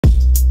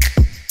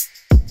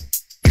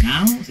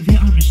Now they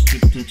are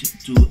restricted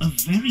to a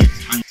very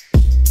tiny.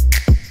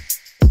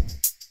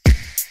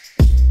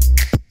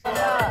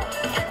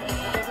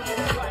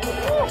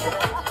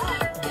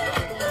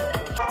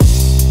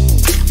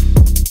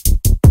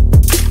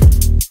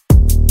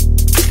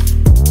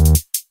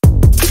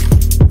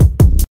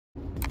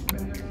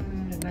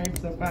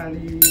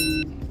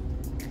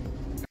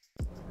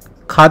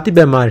 खातिब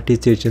MRT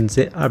station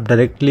से आप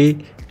directly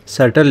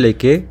shuttle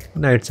लेके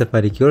night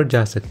safari की ओर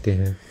जा सकते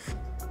हैं।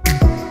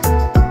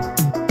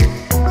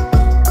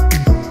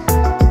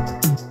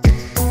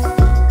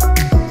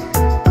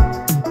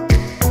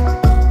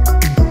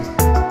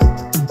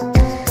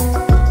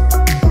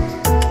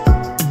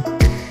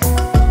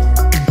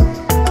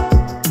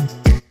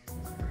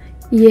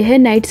 यह है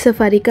नाइट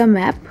सफारी का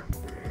मैप।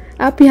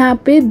 आप यहाँ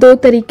पे दो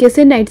तरीके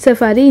से नाइट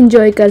सफारी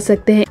एंजॉय कर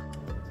सकते हैं,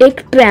 एक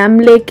ट्रैम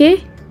लेके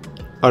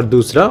और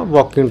दूसरा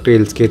वॉकिंग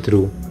ट्रेल्स के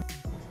थ्रू।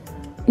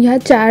 यहाँ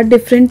 4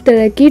 डिफरेंट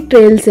तरह की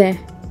ट्रेल्स हैं।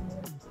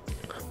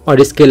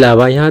 और इसके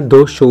अलावा यहाँ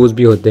 2 शोज़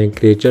भी होते हैं,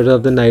 creatures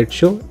of the night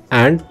show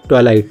and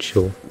Twilight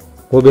show.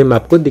 वो भी हम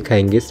आपको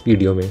दिखाएंगे इस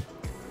वीडियो में।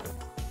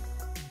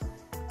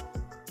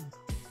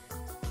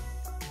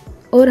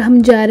 और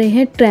हम जा रहे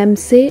हैं ट्रैम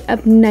से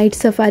अपनी नाइट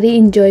सफारी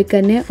एंजॉय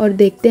करने और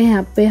देखते हैं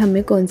यहाँ पे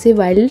हमें कौन से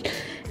वाइल्ड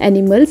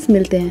एनिमल्स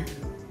मिलते हैं।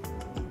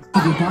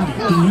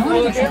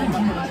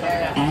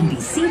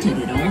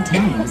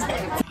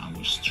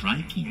 Our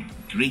striking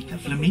greater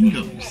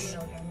flamingos.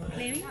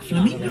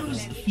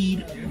 Flamingos feed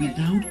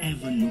without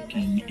ever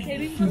looking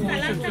at food.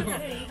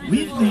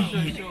 With their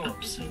head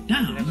upside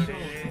down,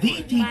 they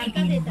take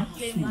in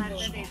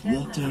mouthfuls of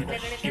water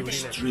and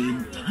stream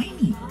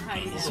tiny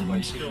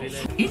organisms.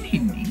 In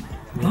Hindi,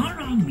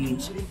 Bara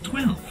means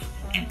 12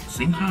 and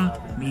Singha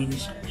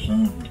means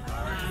horned.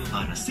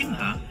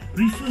 Barasingha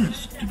refers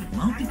to the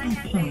multiple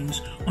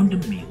horns on the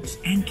male's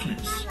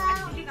antlers.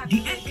 The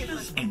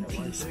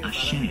antlers are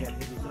shared.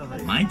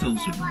 You might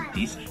also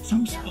notice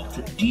some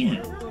spotted deer.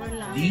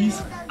 These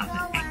are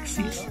the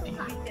axis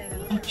deer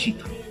or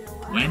cheetah.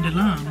 When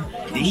alarmed,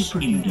 they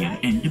prey in India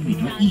and the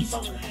Middle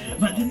East,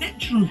 but the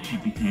natural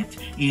habitat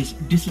is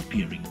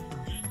disappearing.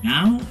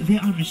 Now they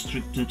are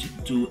restricted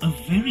to a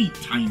very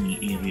tiny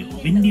area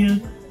of India,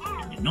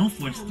 in the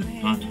northwestern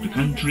part of the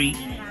country,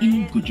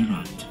 in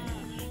Gujarat.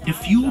 The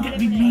few that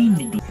remain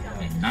in the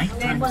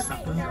nighttime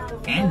supper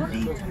and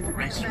daytime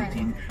rest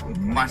routine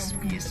must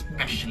be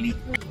especially.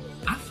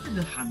 After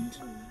the hunt,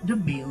 the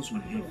males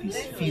will have his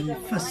fill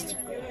first,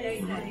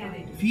 followed by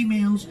the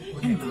females,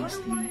 and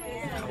lastly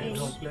the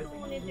cubs.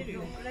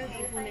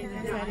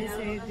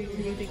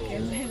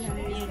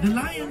 The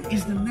lion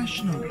is the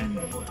national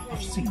animal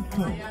of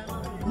Singapore.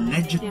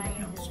 Legend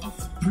tells of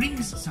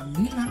Prince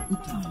Samila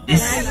Uttam.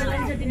 This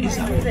is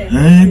a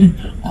herd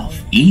of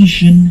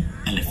Asian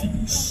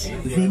elephants.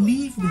 They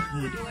leave the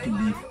herd to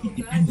live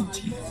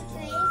independently.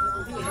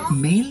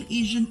 Male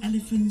Asian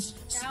elephants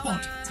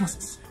sport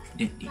tusks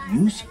that they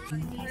use for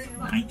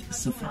night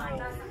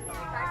safari.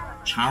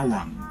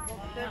 Chawang.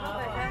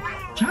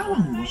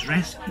 Chawang was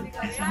rescued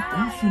as an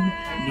orphan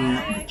near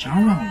the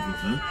Chawang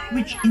River,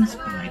 which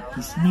inspired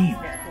his name.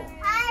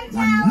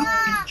 One look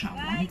at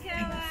Chawang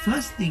and the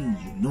first thing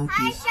you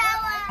notice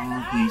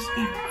are his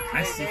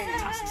impressive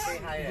tusks.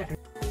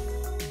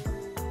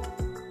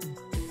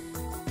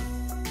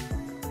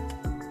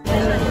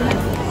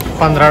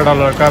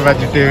 $15 का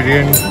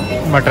vegetarian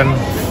mutton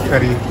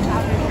curry,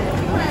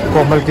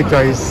 कोमल की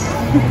choice.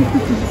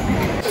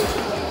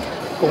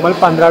 कोमल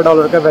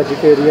 $15 का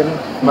vegetarian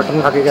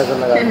mutton खा के कैसा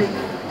लगा?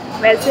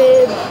 वैसे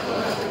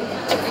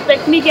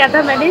expect नहीं किया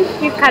था मैंने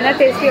कि खाना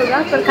टेस्टी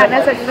होगा, पर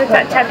खाना सच में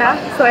अच्छा था।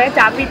 सोया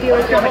चाप ही थी,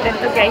 उसके मटन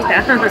तो क्या ही था।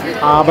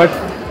 हाँ, बट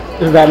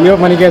वैल्यू ऑफ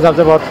मनी के हिसाब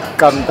से बहुत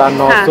कम था।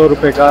 900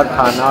 रुपये का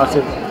खाना और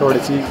सिर्फ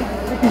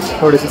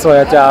थोड़ी सी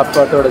सोया चाप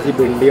और थोड़ी सी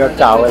भिंडी और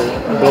चावल,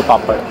 2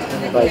 पापड़,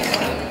 बस।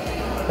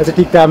 वैसे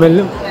ठीक था।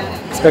 मैंने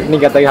एक्सपेक्ट नहीं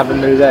किया था कि यहाँ पे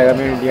मिल जाएगा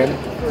मैं इंडियन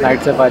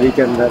नाइट सफारी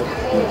के अंदर,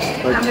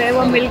 हमें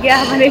वो मिल गया।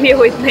 हमारे लिए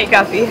वो इतना ही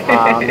काफ़ी है।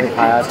 हाँ, हमने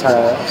खाया, अच्छा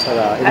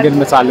था। इंडियन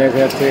मसाले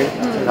थे अच्छे,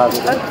 और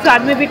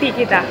स्वाद में भी ठीक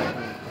ही था।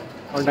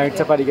 और नाइट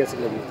सफारी कैसी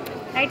लगी?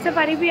 नाइट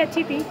सफारी भी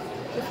अच्छी थी।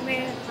 उसमें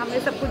हमें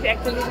सब कुछ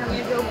एक्चुअली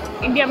हमें जो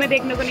इंडिया में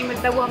देखने को नहीं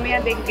मिलता वो हमें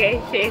यहाँ देख गए।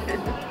 शेर,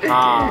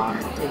 हाँ,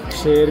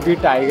 शेर भी,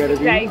 टाइगर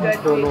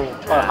दोनों,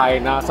 और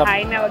हाइना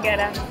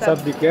वगैरह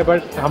सब दिखे।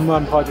 बट हम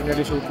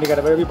अनफॉर्चुनेटली शूट नहीं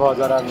कर पाए, भी बहुत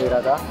ज़्यादा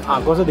अंधेरा था।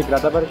 आंखों से दिख रहा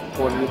था पर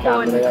फोन में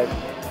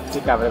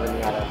कैमरे में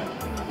नहीं आ रहा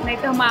था। नहीं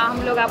तो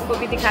हम लोग आपको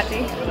भी दिखाते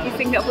हैं कि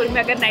सिंगापुर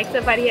में अगर नाइट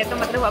सफारी है तो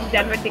मतलब हम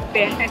जानवर दिखते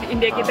हैं,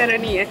 इंडिया की तरह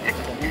नहीं है।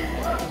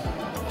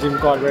 जिम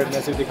कॉर्बेट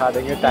में सिर्फ दिखा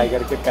देंगे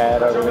टाइगर के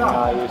पैर और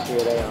हाँ ये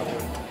शेर है यहाँ पे,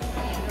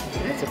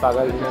 ऐसे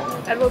पागल भी हैं।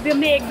 और वो भी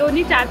हमने 1, 2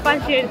 नहीं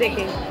 4-5 शेर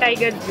देखे,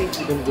 टाइगर भी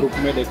ग्रुप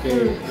में देखे,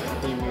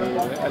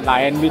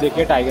 लायन भी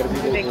देखे, टाइगर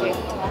भी देखे।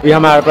 अभी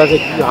हमारे पास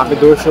यहाँ पे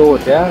 2 शो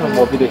होते हैं, हम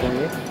वो भी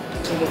देखेंगे।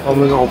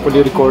 हम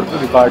होपफुली रिकॉर्ड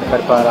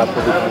कर पा रहे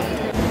आपको दिखाएंगे।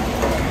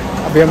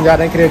 अभी हम जा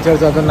रहे हैं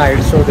creatures of the night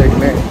show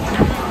देखने,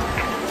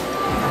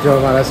 जो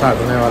हमारा स्टार्ट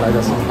होने वाला है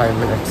जस्ट 5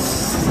 मिनट्स।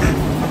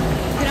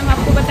 फिर हम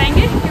आपको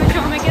बताएंगे कि शो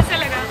हमें कैसा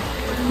लगा।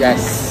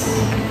 यस।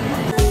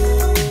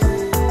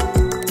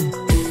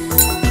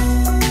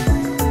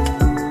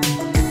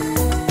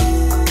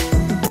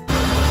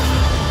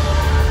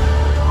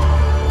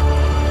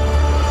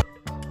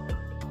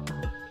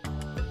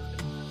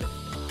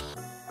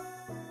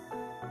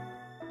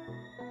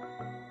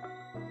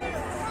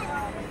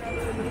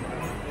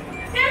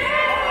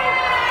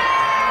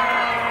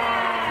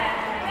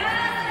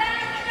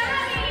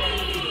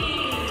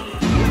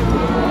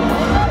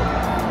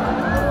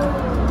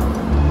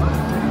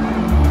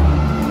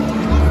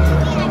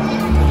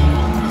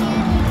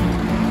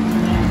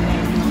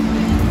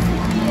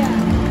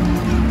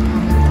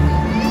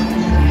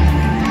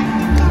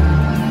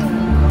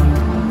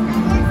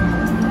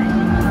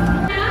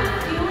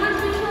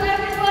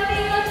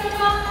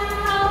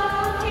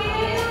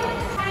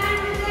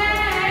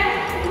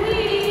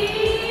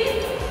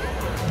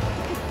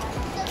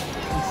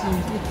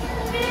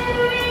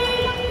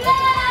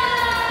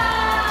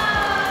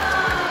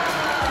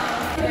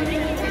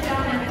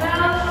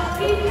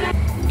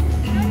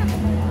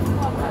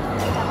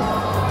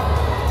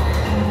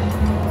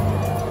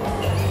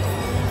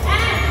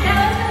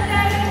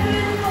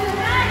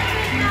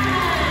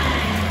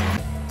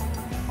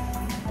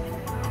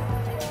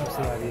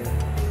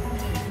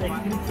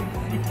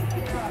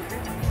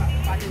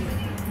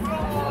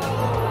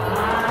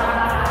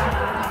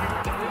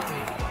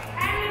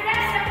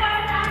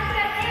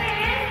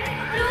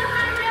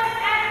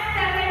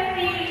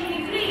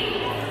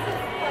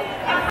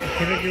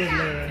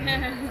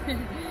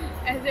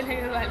 ऐसे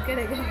लगे बाल के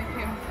रखे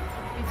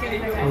पीछे भी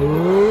लगा।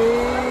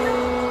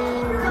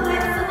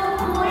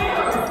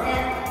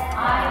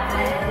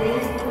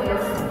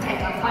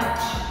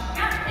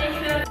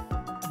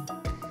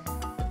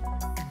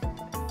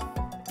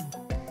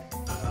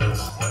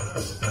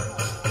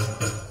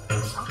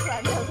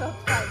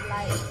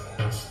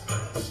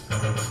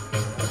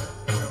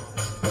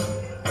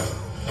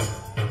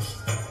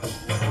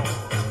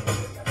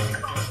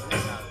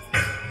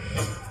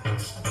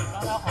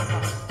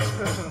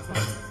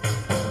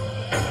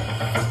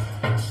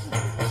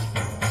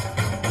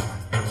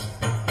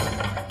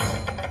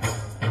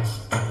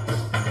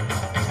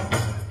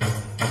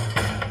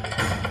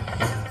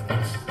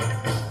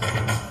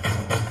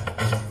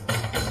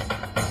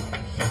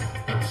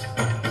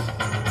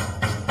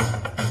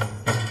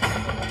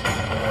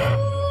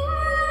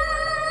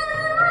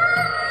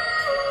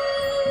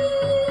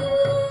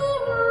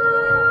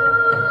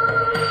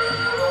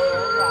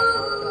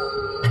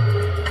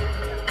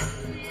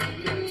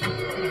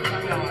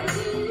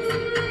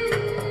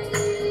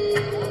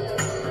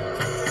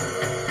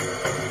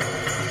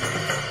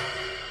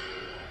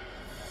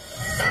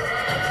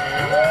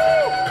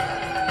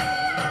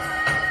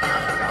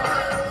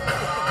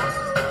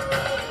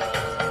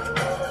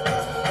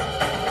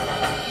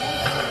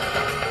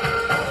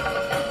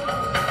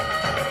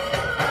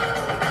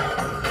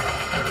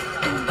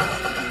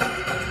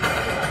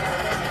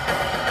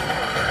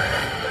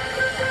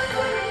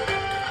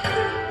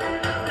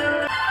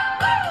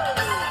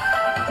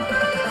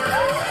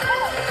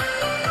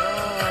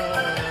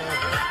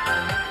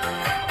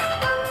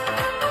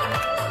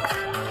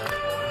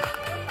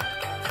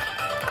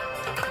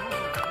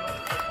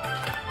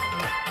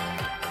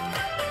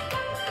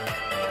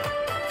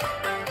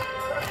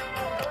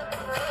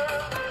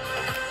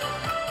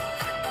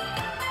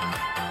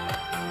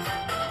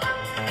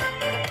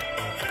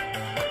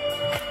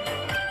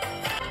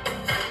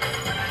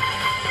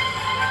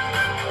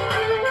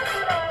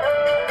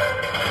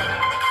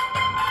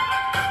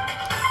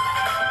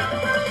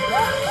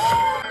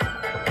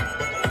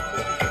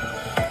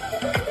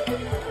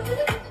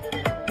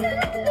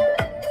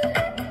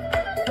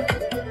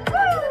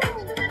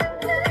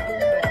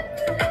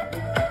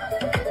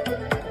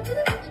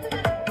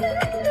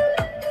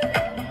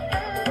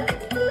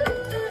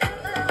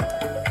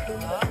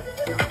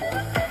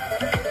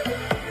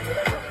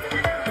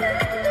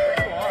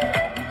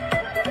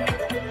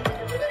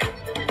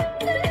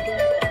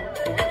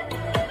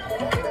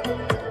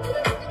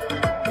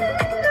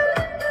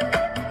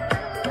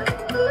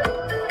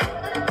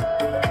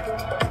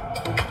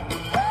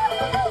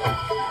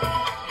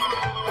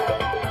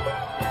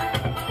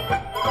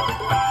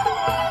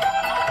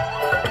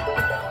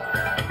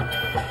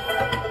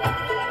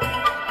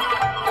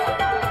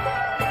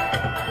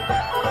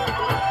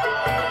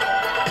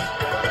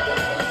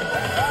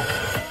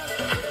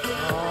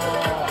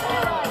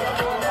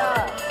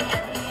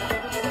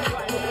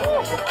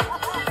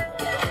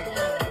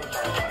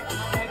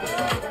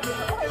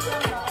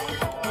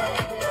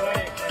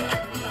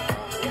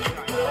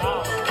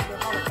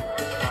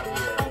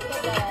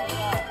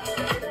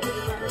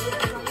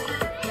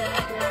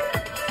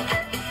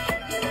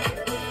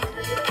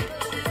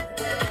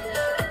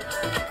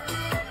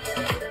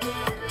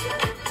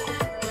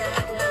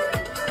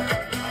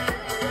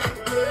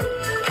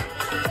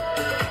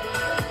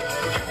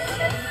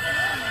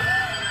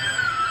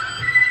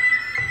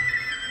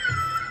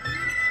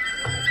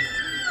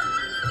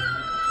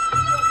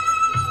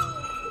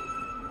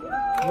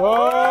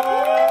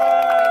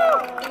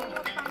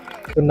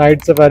 तो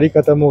नाइट सफारी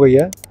खत्म हो गई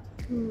है,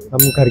 हम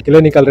घर के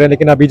लिए निकल रहे हैं।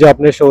 लेकिन अभी जो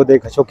आपने शो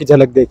देखा, शो की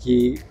झलक देखी,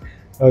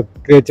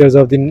 creatures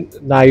of the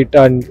night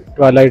and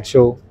Twilight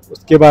show,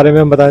 उसके बारे में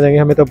हम बता जाएंगे।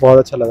 हमें तो बहुत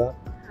अच्छा लगा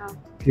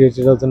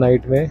क्रिएचर्स ऑफ द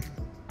नाइट में।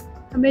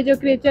 हमें जो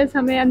क्रिएचर्स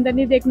हमें अंदर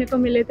नहीं देखने को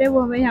मिले थे वो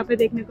हमें यहाँ पे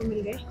देखने को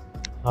मिल गए।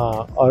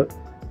 हाँ, और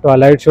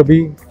ट्वाइलाइट शो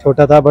भी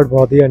छोटा था बट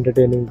बहुत ही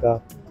एंटरटेनिंग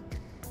था।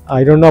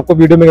 आई डोंट नो आपको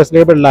वीडियो में कैसे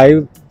लगा, बट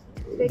लाइव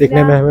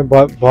देखने में हमें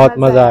बहुत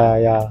मज़ा आया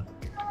यार,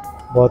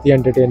 बहुत ही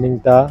एंटरटेनिंग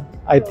था।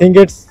 I think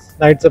it's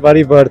night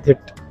safari worth it.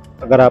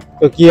 अगर आप,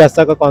 क्योंकि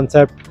ऐसा का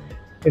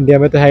कॉन्सेप्ट इंडिया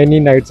में तो है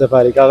नहीं नाइट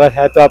सफारी का। अगर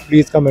है तो आप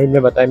प्लीज़ कमेंट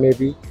में बताएं, मे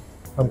बी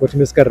हम कुछ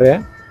मिस कर रहे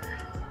हैं।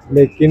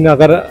 लेकिन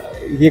अगर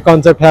ये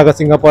कॉन्सेप्ट है, अगर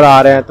सिंगापुर आ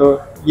रहे हैं तो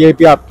ये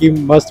भी आपकी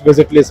मस्ट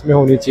विजिट लिस्ट में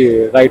होनी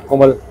चाहिए, राइट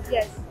कोमल?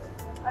 यस।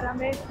 और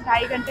हमें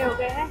 2.5 घंटे हो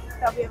गए हैं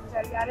तो अभी हम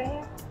घर जा रहे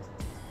हैं।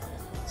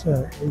 अच्छा,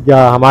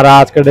 या हमारा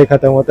आज का डे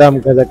खत्म होता है, हम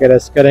घर जाके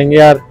रेस्ट करेंगे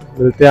यार।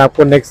 मिलते हैं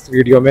आपको नेक्स्ट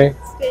वीडियो में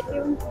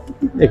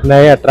एक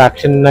नए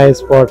अट्रैक्शन, नए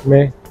स्पॉट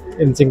में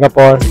इन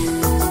सिंगापुर।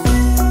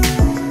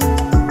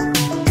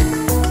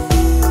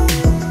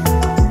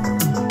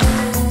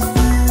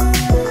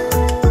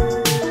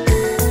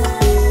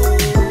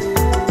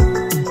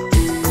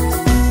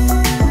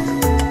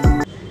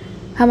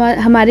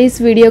 हमारी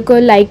इस वीडियो को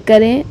लाइक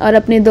करें और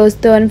अपने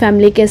दोस्तों और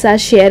फैमिली के साथ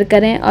शेयर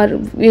करें और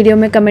वीडियो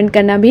में कमेंट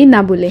करना भी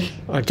ना भूलें।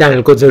 और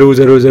चैनल को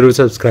ज़रूर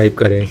सब्सक्राइब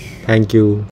करें। Thank you.